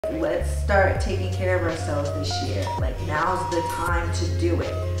let's start taking care of ourselves this year. Like, now's the time to do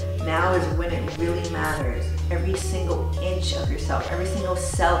it. Now is when it really matters. Every single inch of yourself, every single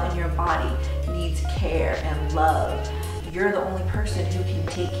cell in your body needs care and love. You're the only person who can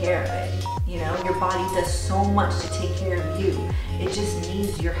take care of it. You know, your body does so much to take care of you. It just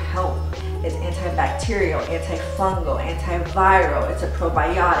needs your help. It's antibacterial, antifungal, antiviral, it's a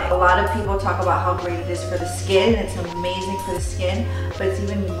probiotic. A lot of people talk about how great it is for the skin, and it's amazing for the skin, but it's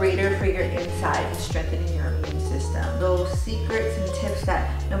even greater for your inside and strengthening your immune system. Those secrets and tips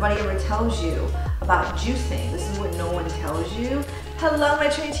that nobody ever tells you about juicing. This is what no one tells you. Hello, my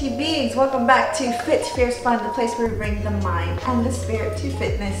Trinity beings. Welcome back to Fit, Fierce, Fun, the place where we bring the mind and the spirit to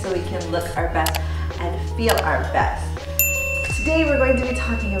fitness so we can look our best and feel our best. Today we're going to be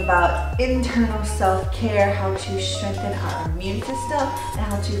talking about internal self-care, how to strengthen our immune system, and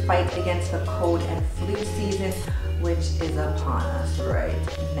how to fight against the cold and flu season, which is upon us right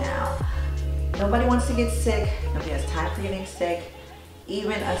now. Nobody wants to get sick. Nobody has time for getting sick.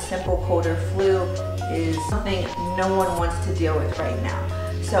 Even a simple cold or flu is something no one wants to deal with right now.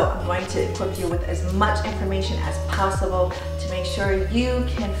 So I'm going to equip you with as much information as possible to make sure you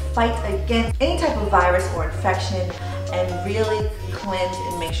can fight against any type of virus or infection and really cleanse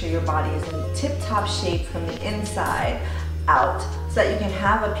and make sure your body is in tip-top shape from the inside out, so that you can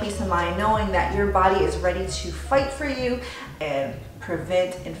have a peace of mind knowing that your body is ready to fight for you and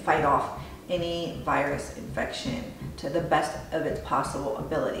prevent and fight off any virus infection to the best of its possible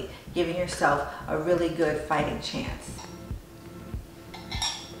ability, giving yourself a really good fighting chance.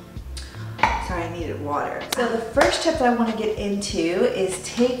 Sorry, I needed water. So the first tip that I want to get into is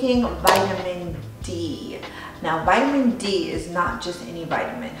taking vitamin D. Now, vitamin D is not just any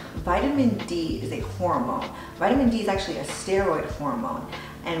vitamin. Vitamin D is a hormone. Vitamin D is actually a steroid hormone.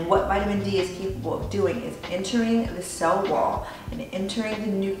 And what vitamin D is capable of doing is entering the cell wall and entering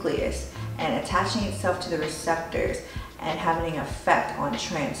the nucleus and attaching itself to the receptors and having an effect on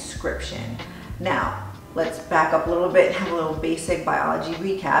transcription. Now, let's back up a little bit and have a little basic biology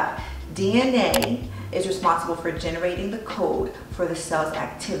recap. DNA is responsible for generating the code for the cell's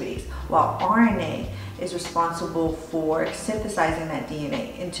activities, while RNA is responsible for synthesizing that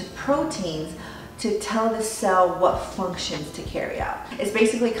DNA into proteins to tell the cell what functions to carry out. It's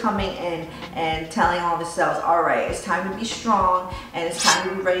basically coming in and telling all the cells, all right, it's time to be strong and it's time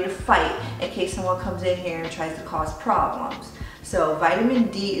to be ready to fight in case someone comes in here and tries to cause problems. So vitamin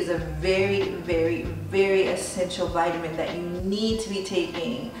D is a very, very, very essential vitamin that you need to be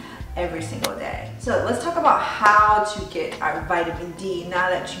taking every single day. So let's talk about how to get our vitamin D now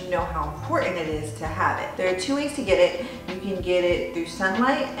that you know how important it is to have it. There are two ways to get it. You can get it through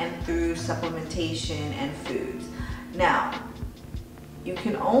sunlight and through supplementation and foods. Now, you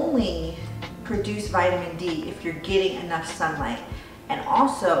can only produce vitamin D if you're getting enough sunlight. And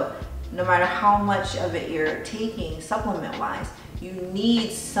also, no matter how much of it you're taking supplement-wise, you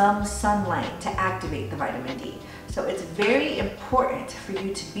need some sunlight to activate the vitamin D. So it's very important for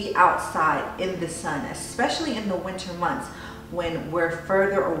you to be outside in the sun, especially in the winter months when we're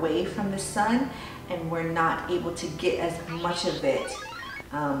further away from the sun and we're not able to get as much of it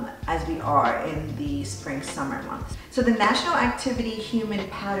as we are in the spring, summer months. So the National Activity Human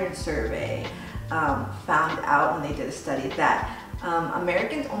Pattern Survey found out when they did a study that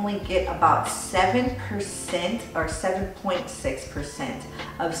Americans only get about 7% or 7.6%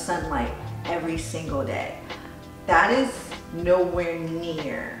 of sunlight every single day. That is nowhere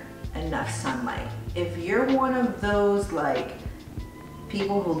near enough sunlight. If you're one of those like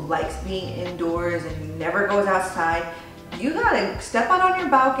people who likes being indoors and who never goes outside, you gotta step out on your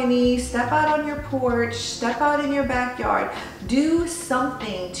balcony, step out on your porch, step out in your backyard, do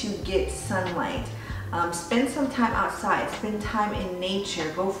something to get sunlight. Spend some time outside, spend time in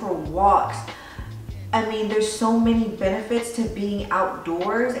nature, go for walks. I mean, there's so many benefits to being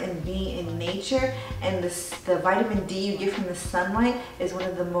outdoors and being in nature, and the vitamin D you get from the sunlight is one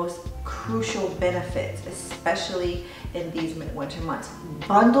of the most crucial benefits, especially in these midwinter months.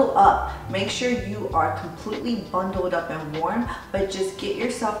 Bundle up. Make sure you are completely bundled up and warm, but just get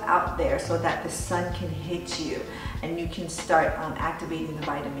yourself out there so that the sun can hit you and you can start activating the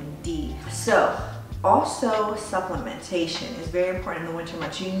vitamin D. So, also supplementation is very important in the winter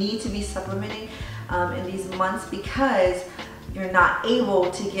months. You need to be supplementing in these months because you're not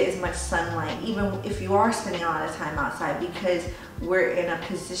able to get as much sunlight, even if you are spending a lot of time outside, because we're in a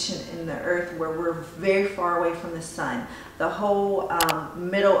position in the earth where we're very far away from the sun. The whole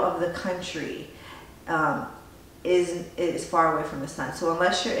middle of the country is far away from the sun. So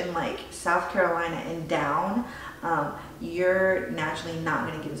unless you're in like South Carolina and down, you're naturally not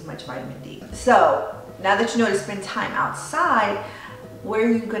going to get as much vitamin D. So now that you know to spend time outside, where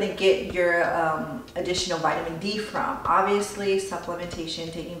are you going to get your additional vitamin D from? Obviously,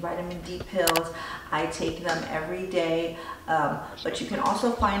 supplementation, taking vitamin D pills. I take them every day, but you can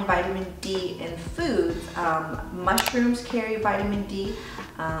also find vitamin D in foods. Mushrooms carry vitamin D.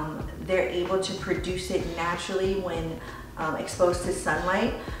 They're able to produce it naturally when exposed to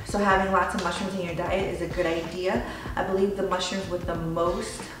sunlight. So having lots of mushrooms in your diet is a good idea. I believe the mushrooms with the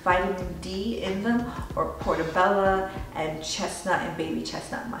most vitamin D in them are portobello and chestnut and baby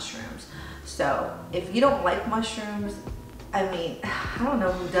chestnut mushrooms. So if you don't like mushrooms, I mean, I don't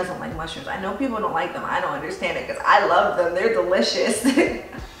know who doesn't like mushrooms. I know people don't like them. I don't understand it because I love them. They're delicious.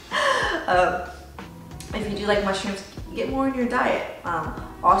 If you do like mushrooms, get more in your diet.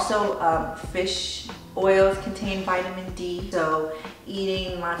 Also, fish oils contain vitamin D, so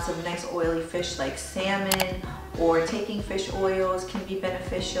eating lots of nice oily fish like salmon or taking fish oils can be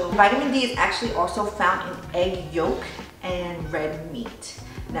beneficial. Vitamin D is actually also found in egg yolk and red meat.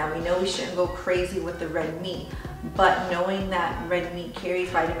 Now we know we shouldn't go crazy with the red meat, but knowing that red meat carries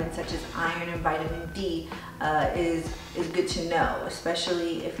vitamins such as iron and vitamin D is good to know,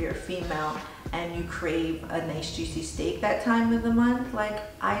 especially if you're a female and you crave a nice juicy steak that time of the month like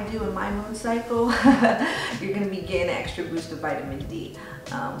I do in my moon cycle. You're going to be getting an extra boost of vitamin D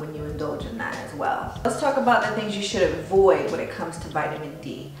when you indulge in that as well. Let's talk about the things you should avoid when it comes to vitamin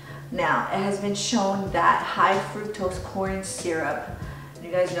D. Now, it has been shown that high fructose corn syrup, you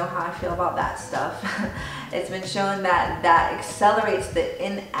guys know how I feel about that stuff. It's been shown that that accelerates the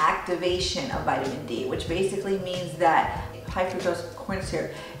inactivation of vitamin D, which basically means that high fructose corn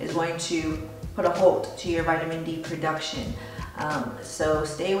syrup is going to put a halt to your vitamin D production. So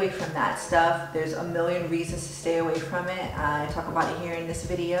stay away from that stuff. There's a million reasons to stay away from it. I talk about it here in this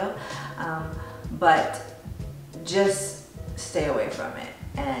video, but just stay away from it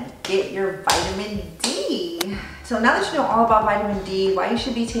and get your vitamin D. So now that you know all about vitamin D, why you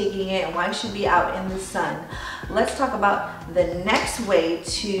should be taking it, and why you should be out in the sun, let's talk about the next way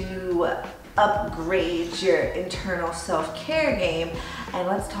to upgrade your internal self-care game, and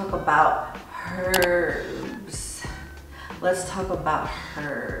let's talk about herbs. Let's talk about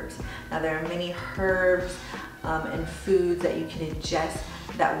herbs. Now there are many herbs and foods that you can ingest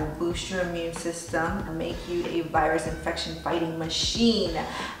that will boost your immune system and make you a virus infection fighting machine.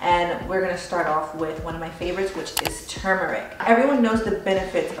 And we're gonna start off with one of my favorites, which is turmeric. Everyone knows the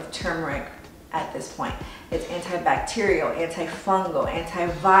benefits of turmeric at this point. It's antibacterial, antifungal,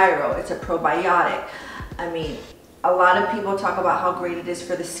 antiviral, it's a probiotic. I mean, a lot of people talk about how great it is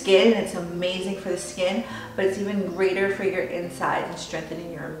for the skin, and it's amazing for the skin, but it's even greater for your insides and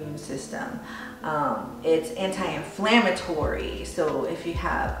strengthening your immune system. It's anti-inflammatory, so if you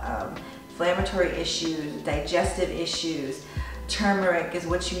have inflammatory issues, digestive issues, turmeric is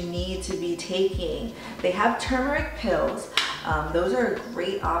what you need to be taking. They have turmeric pills. Those are a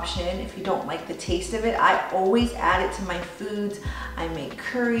great option if you don't like the taste of it. I always add it to my foods. I make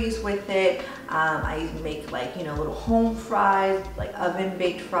curries with it. I make, like, you know, little home fries, like oven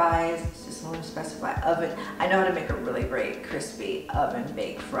baked fries. Just want to specify oven. I know how to make a really great crispy oven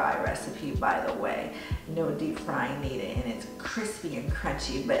baked fry recipe, by the way. No deep frying needed, and it's crispy and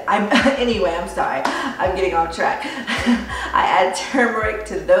crunchy. But anyway, I'm sorry, I'm getting off track. I add turmeric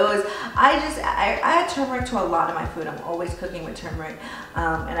to those. I add turmeric to a lot of my food. I'm always cooking with turmeric,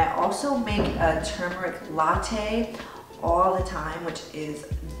 and I also make a turmeric latte all the time, which is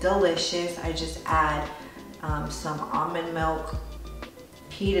delicious. I just add some almond milk,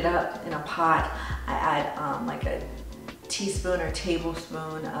 heat it up in a pot. I add like a teaspoon or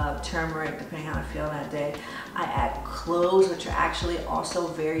tablespoon of turmeric, depending on how I feel that day. I add cloves, which are actually also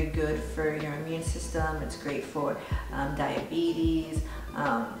very good for your immune system. It's great for diabetes.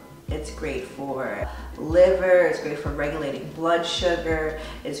 It's great for liver. It's great for regulating blood sugar.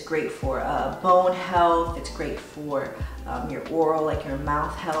 It's great for bone health. It's great for your oral, like your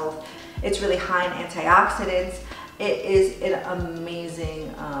mouth health. It's really high in antioxidants. It is an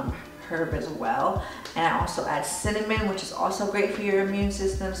amazing herb as well. And I also add cinnamon, which is also great for your immune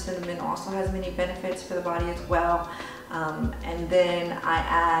system. Cinnamon also has many benefits for the body as well. And then I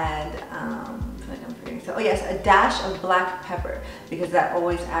add, I feel like I'm forgetting, so, oh yes, a dash of black pepper, because that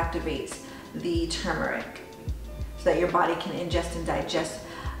always activates the turmeric so that your body can ingest and digest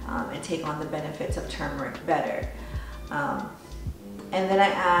and take on the benefits of turmeric better. And then I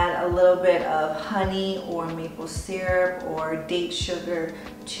add a little bit of honey or maple syrup or date sugar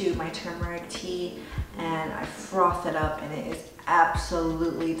to my turmeric tea, and I froth it up, and it is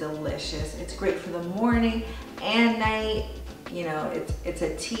absolutely delicious. It's great for the morning and night. You know, it's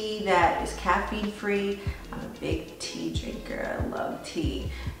a tea that is caffeine free. I'm a big tea drinker. I love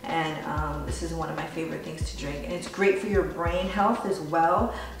tea. And this is one of my favorite things to drink. And it's great for your brain health as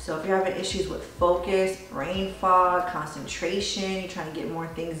well. So if you're having issues with focus, brain fog, concentration, you're trying to get more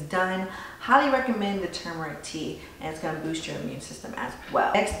things done, highly recommend the turmeric tea, and it's going to boost your immune system as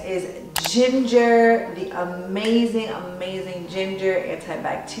well. Next is ginger, the amazing, amazing ginger,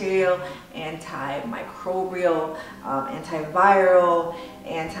 antibacterial, antimicrobial, antiviral,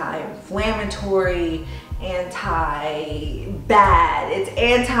 anti-inflammatory, anti-bad. It's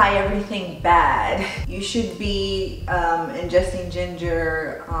anti-everything bad. You should be ingesting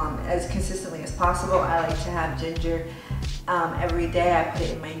ginger as consistently as possible. I like to have ginger every day. I put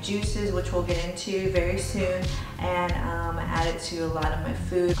it in my juices, which we'll get into very soon, and add it to a lot of my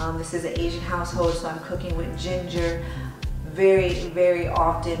food. This is an Asian household, so I'm cooking with ginger very, very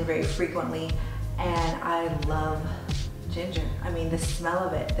often, very frequently, and I love ginger. I mean, the smell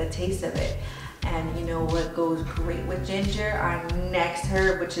of it, the taste of it. And you know what goes great with ginger? Our next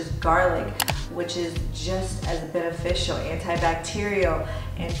herb, which is garlic, which is just as beneficial, antibacterial,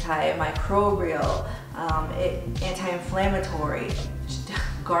 antimicrobial, anti-inflammatory.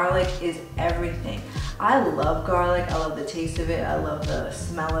 Garlic is everything. I love garlic. I love the taste of it. I love the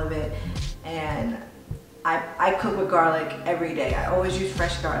smell of it. And I cook with garlic every day. I always use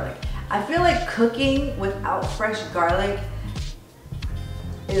fresh garlic. I feel like cooking without fresh garlic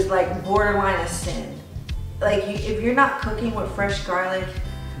is like borderline a sin. Like if you're not cooking with fresh garlic,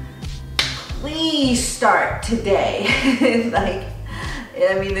 please start today. Like,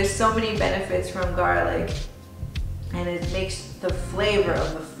 I mean, there's so many benefits from garlic, and it makes the flavor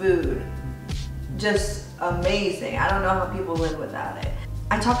of the food just amazing. I don't know how people live without it.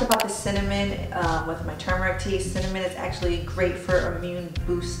 I talked about the cinnamon with my turmeric tea. Cinnamon is actually great for immune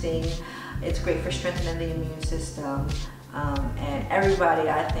boosting. It's great for strengthening the immune system. And everybody,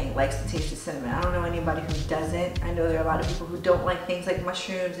 I think, likes the taste of cinnamon. I don't know anybody who doesn't. I know there are a lot of people who don't like things like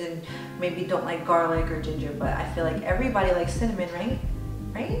mushrooms and maybe don't like garlic or ginger, but I feel like everybody likes cinnamon, right?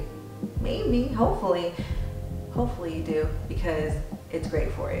 Right? Maybe, hopefully. Hopefully you do, because it's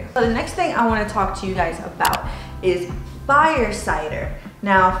great for you. So the next thing I want to talk to you guys about is fire cider.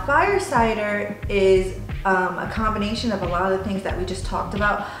 Now, fire cider is a combination of a lot of the things that we just talked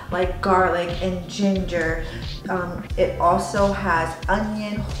about, like garlic and ginger. It also has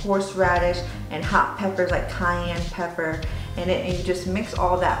onion, horseradish, and hot peppers like cayenne pepper in it, and you just mix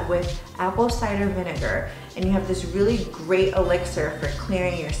all that with apple cider vinegar, and you have this really great elixir for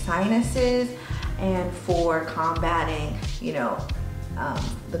clearing your sinuses and for combating, you know,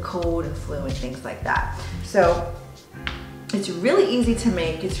 the cold and flu and things like that. So it's really easy to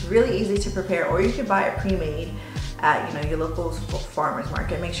make, it's really easy to prepare, or you could buy it pre-made at, you know, your local farmer's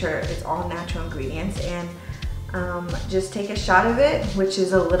market. Make sure it's all natural ingredients, and just take a shot of it, which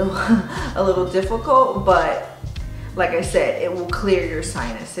is a little difficult, but like I said, it will clear your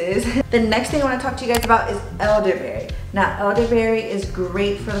sinuses. The next thing I want to talk to you guys about is elderberry. Now, elderberry is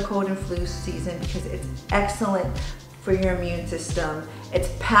great for the cold and flu season because it's excellent for your immune system. It's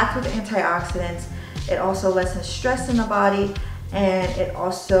packed with antioxidants. It also lessens stress in the body, and it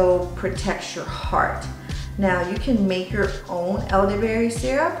also protects your heart. Now, you can make your own elderberry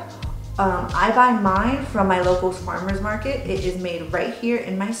syrup. I buy mine from my local farmer's market. It is made right here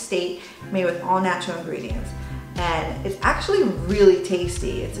in my state, made with all natural ingredients. And it's actually really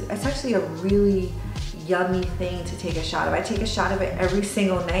tasty. It's actually a really yummy thing to take a shot of. I take a shot of it every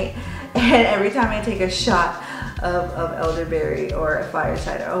single night, and every time I take a shot of elderberry or a fire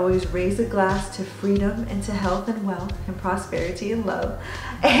cider, I always raise a glass to freedom and to health and wealth and prosperity and love,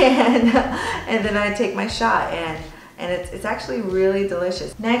 and then I take my shot, and it's actually really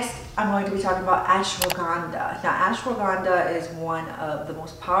delicious. Next, I'm going to be talking about ashwagandha. Now, ashwagandha is one of the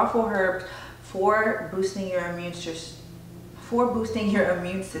most powerful herbs for boosting your immune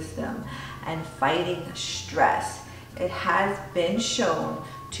system and fighting stress. It has been shown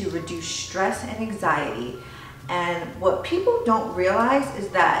to reduce stress and anxiety. And what people don't realize is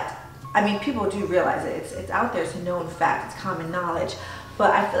that, I mean, people do realize it. It's out there. It's a known fact. It's common knowledge.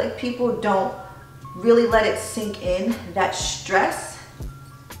 But I feel like people don't really let it sink in that stress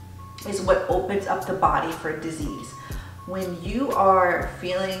is what opens up the body for disease. When you are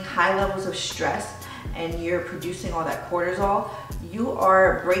feeling high levels of stress and you're producing all that cortisol, you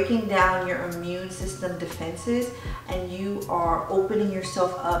are breaking down your immune system defenses, and you are opening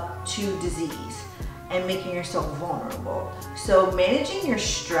yourself up to disease and making yourself vulnerable. So managing your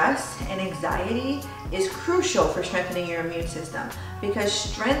stress and anxiety is crucial for strengthening your immune system, because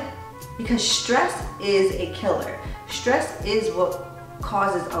stress is a killer. Stress is what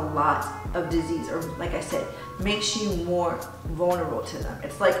causes a lot of disease, or like I said, makes you more vulnerable to them.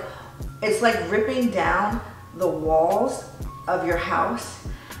 It's like ripping down the walls of your house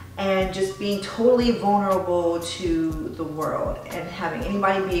and just being totally vulnerable to the world, and having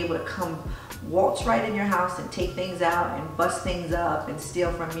anybody be able to come waltz right in your house and take things out and bust things up and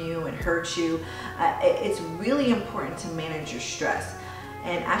steal from you and hurt you. It's really important to manage your stress.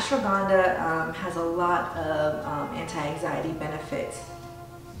 And ashwagandha has a lot of anti-anxiety benefits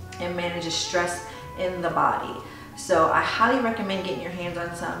and manages stress in the body. So I highly recommend getting your hands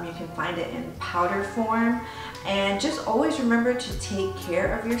on some. You can find it in powder form. And just always remember to take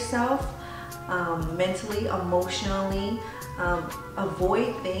care of yourself mentally, emotionally.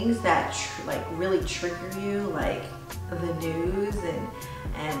 Avoid things that like really trigger you, like the news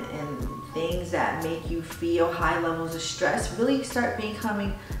and things that make you feel high levels of stress. Really start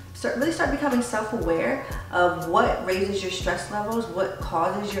becoming self-aware of what raises your stress levels, what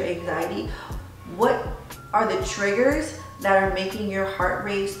causes your anxiety, what are the triggers that are making your heart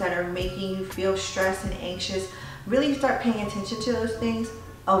race, that are making you feel stressed and anxious. Really start paying attention to those things,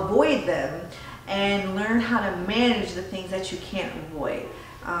 avoid them, and learn how to manage the things that you can't avoid.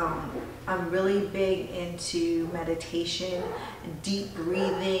 I'm really big into meditation, deep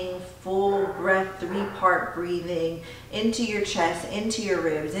breathing, full breath, 3-part breathing into your chest, into your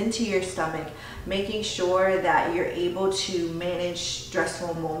ribs, into your stomach, making sure that you're able to manage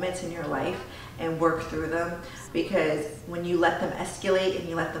stressful moments in your life and work through them. Because when you let them escalate and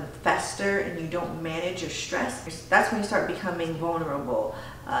you let them fester and you don't manage your stress, that's when you start becoming vulnerable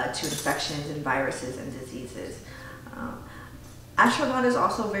to infections and viruses and diseases. Ashwagandha is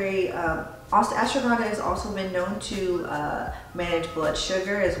also ashwagandha has also been known to manage blood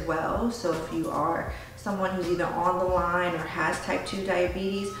sugar as well. So if you are someone who's either on the line or has type 2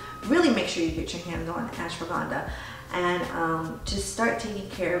 diabetes, really make sure you get your hands on ashwagandha, and just start taking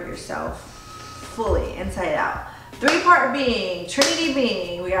care of yourself fully, inside out. 3-part being, Trinity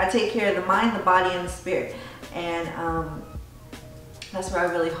being, we gotta take care of the mind, the body, and the spirit. And that's what I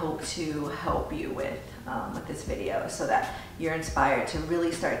really hope to help you with this video, so that you're inspired to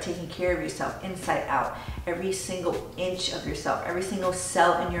really start taking care of yourself inside out. Every single inch of yourself, every single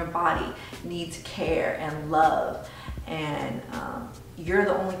cell in your body needs care and love, and you're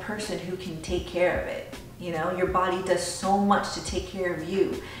the only person who can take care of it. You know, your body does so much to take care of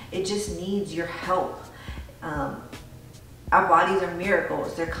you. It just needs your help. Our bodies are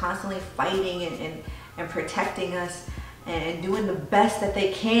miracles. They're constantly fighting and protecting us and doing the best that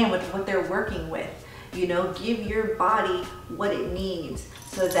they can with what they're working with. You know, give your body what it needs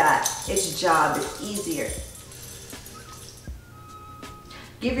so that its job is easier.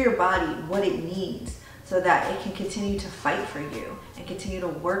 Give your body what it needs so that it can continue to fight for you and continue to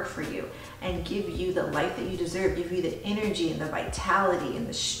work for you and give you the life that you deserve, give you the energy and the vitality and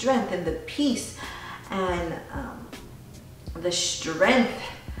the strength and the peace and the strength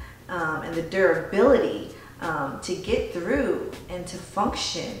and the durability to get through and to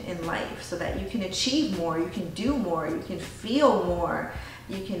function in life, so that you can achieve more, you can do more, you can feel more,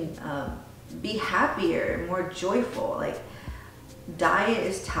 you can be happier, more joyful. Like, diet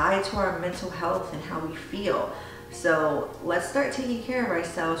is tied to our mental health and how we feel. So let's start taking care of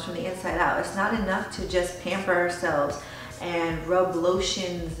ourselves from the inside out. It's not enough to just pamper ourselves and rub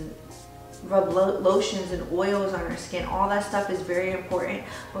lotions and oils on our skin. All that stuff is very important,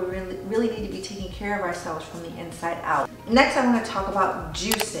 but we really need to be taking care of ourselves from the inside out. Next, I want to talk about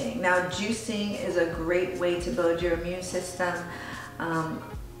juicing. Now, juicing is a great way to build your immune system.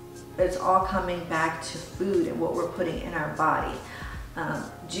 It's all coming back to food and what we're putting in our body.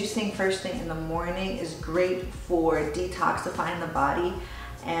 Juicing first thing in the morning is great for detoxifying the body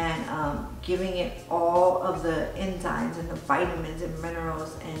and giving it all of the enzymes and the vitamins and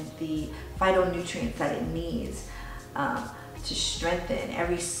minerals and the phytonutrients that it needs to strengthen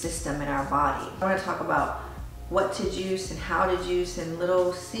every system in our body. I want to talk about what to juice and how to juice and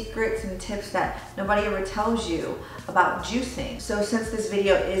little secrets and tips that nobody ever tells you about juicing. So since this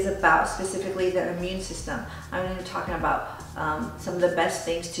video is about specifically the immune system, I'm going to be talking about some of the best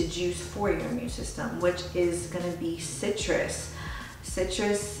things to juice for your immune system, which is going to be citrus.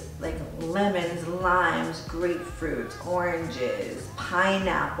 Citrus, like lemons, limes, grapefruits, oranges,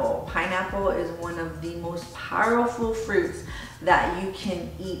 pineapple. Pineapple is one of the most powerful fruits that you can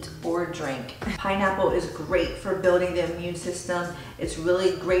eat or drink. Pineapple is great for building the immune system. It's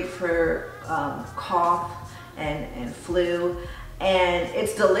really great for cough and flu, and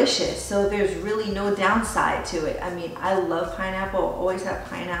it's delicious, so there's really no downside to it. I mean, I love pineapple, always have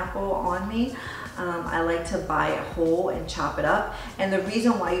pineapple on me. I like to buy it whole and chop it up, and the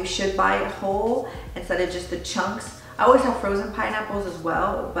reason why you should buy it whole instead of just the chunks I always have frozen pineapples as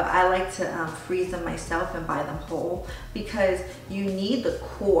well, but I like to freeze them myself and buy them whole because you need the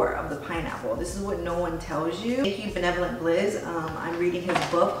core of the pineapple. This is what no one tells you. Thank you, Benevolent Blizz. I'm reading his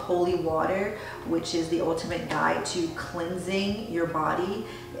book, Holy Water, which is the ultimate guide to cleansing your body.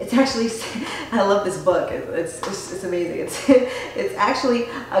 It's actually, I love this book. It's amazing. It's actually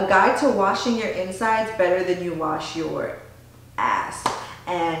a guide to washing your insides better than you wash your ass.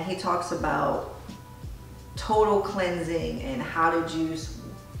 And he talks about total cleansing and how to juice,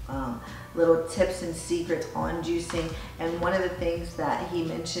 little tips and secrets on juicing. And one of the things that he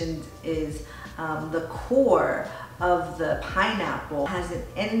mentioned is the core of the pineapple has an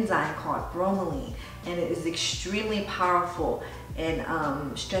enzyme called bromelain, and it is extremely powerful in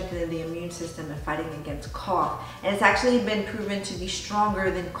strengthening the immune system and fighting against cough. And it's actually been proven to be stronger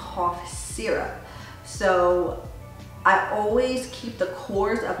than cough syrup. So I always keep the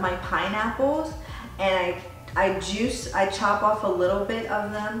cores of my pineapples, and I chop off a little bit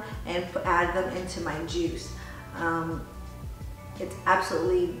of them and add them into my juice. It's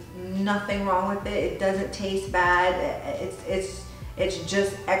absolutely nothing wrong with it. It doesn't taste bad. It's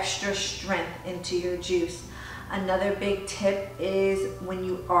just extra strength into your juice. Another big tip is when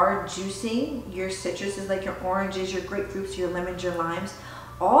you are juicing your citruses, like your oranges, your grapefruits, your lemons, your limes,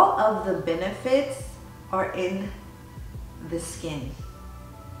 all of the benefits are in the skin.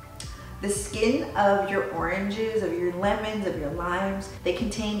 The skin of your oranges, of your lemons, of your limes, they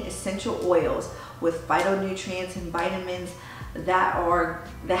contain essential oils with phytonutrients and vitamins that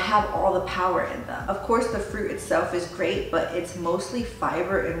have all the power in them. Of course, the fruit itself is great, but it's mostly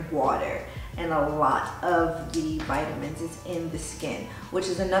fiber and water, and a lot of the vitamins is in the skin, which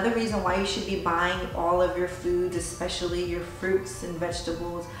is another reason why you should be buying all of your foods, especially your fruits and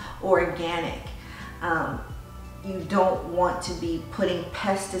vegetables, organic. You don't want to be putting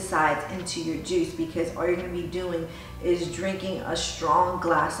pesticides into your juice, because all you're going to be doing is drinking a strong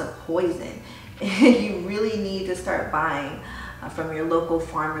glass of poison. You really need to start buying from your local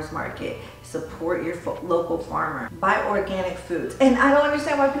farmer's market. Support your local farmer. Buy organic foods. And I don't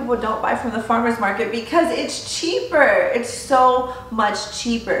understand why people don't buy from the farmer's market, because it's cheaper. It's so much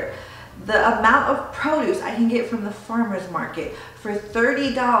cheaper. The amount of produce I can get from the farmer's market for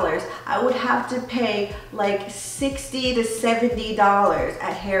 $30, I would have to pay like $60 to $70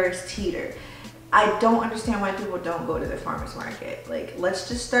 at Harris Teeter. I don't understand why people don't go to the farmer's market. Like, let's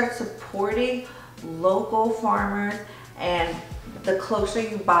just start supporting local farmers, and the closer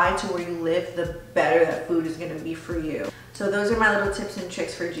you buy to where you live, the better that food is gonna be for you. So those are my little tips and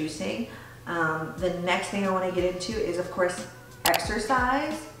tricks for juicing. The next thing I wanna get into is, of course,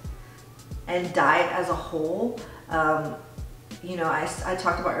 exercise and diet as a whole. You know, I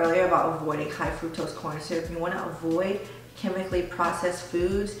talked about earlier about avoiding high fructose corn syrup. You want to avoid chemically processed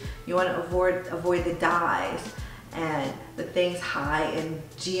foods. You want to avoid the dyes and the things high in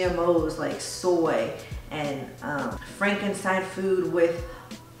GMOs like soy and Frankenstein food with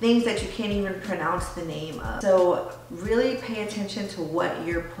things that you can't even pronounce the name of. So really pay attention to what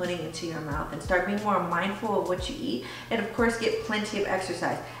you're putting into your mouth and start being more mindful of what you eat. And of course, get plenty of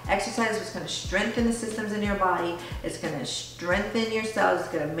exercise. Exercise is going to strengthen the systems in your body. It's going to strengthen your cells. It's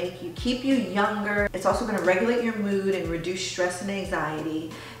going to keep you younger. It's also going to regulate your mood and reduce stress and anxiety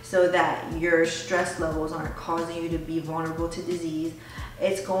so that your stress levels aren't causing you to be vulnerable to disease.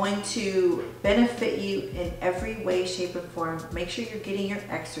 It's going to benefit you in every way, shape, and form. Make sure you're getting your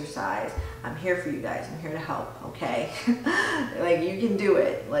exercise. I'm here for you guys. I'm here to help, okay? Like, you can do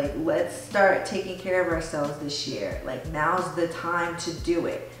it. Like, let's start taking care of ourselves this year. Like, now's the time to do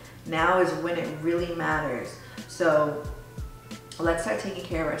it. Now is when it really matters. So let's start taking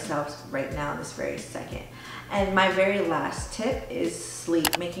care of ourselves right now, this very second. And my very last tip is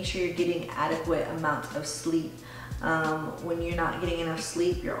sleep. Making sure you're getting adequate amount of sleep. When you're not getting enough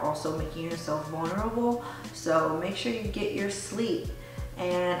sleep, you're also making yourself vulnerable. So make sure you get your sleep.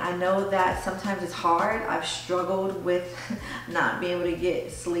 And I know that sometimes it's hard. I've struggled with not being able to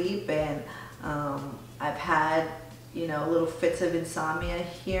get sleep, and I've had, you know, little fits of insomnia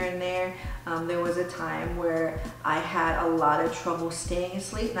here and there. There was a time where I had a lot of trouble staying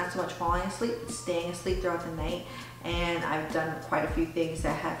asleep, not so much falling asleep, but staying asleep throughout the night. And I've done quite a few things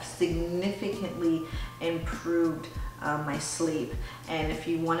that have significantly improved my sleep. And if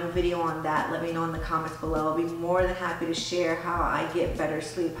you want a video on that, let me know in the comments below. I'll be more than happy to share how I get better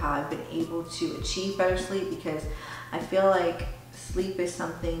sleep, how I've been able to achieve better sleep, because I feel like sleep is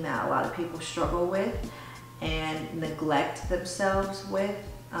something that a lot of people struggle with and neglect themselves with.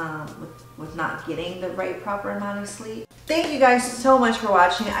 with not getting the right proper amount of sleep. Thank you guys so much for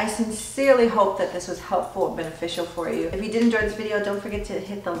watching. I sincerely hope that this was helpful and beneficial for you. If you did enjoy this video, don't forget to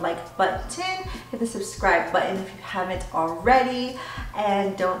hit the like button, hit the subscribe button if you haven't already,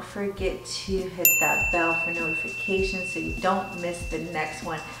 and don't forget to hit that bell for notifications so you don't miss the next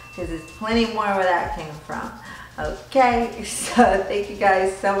one, because there's plenty more where that came from. Okay, so thank you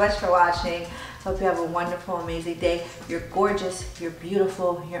guys so much for watching. Hope you have a wonderful, amazing day. You're gorgeous, you're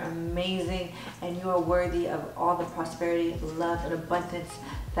beautiful, you're amazing, and you are worthy of all the prosperity, love, and abundance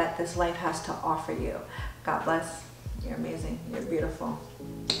that this life has to offer you. God bless. You're amazing. You're beautiful.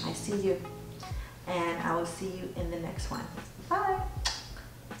 I see you, and I will see you in the next one. Bye.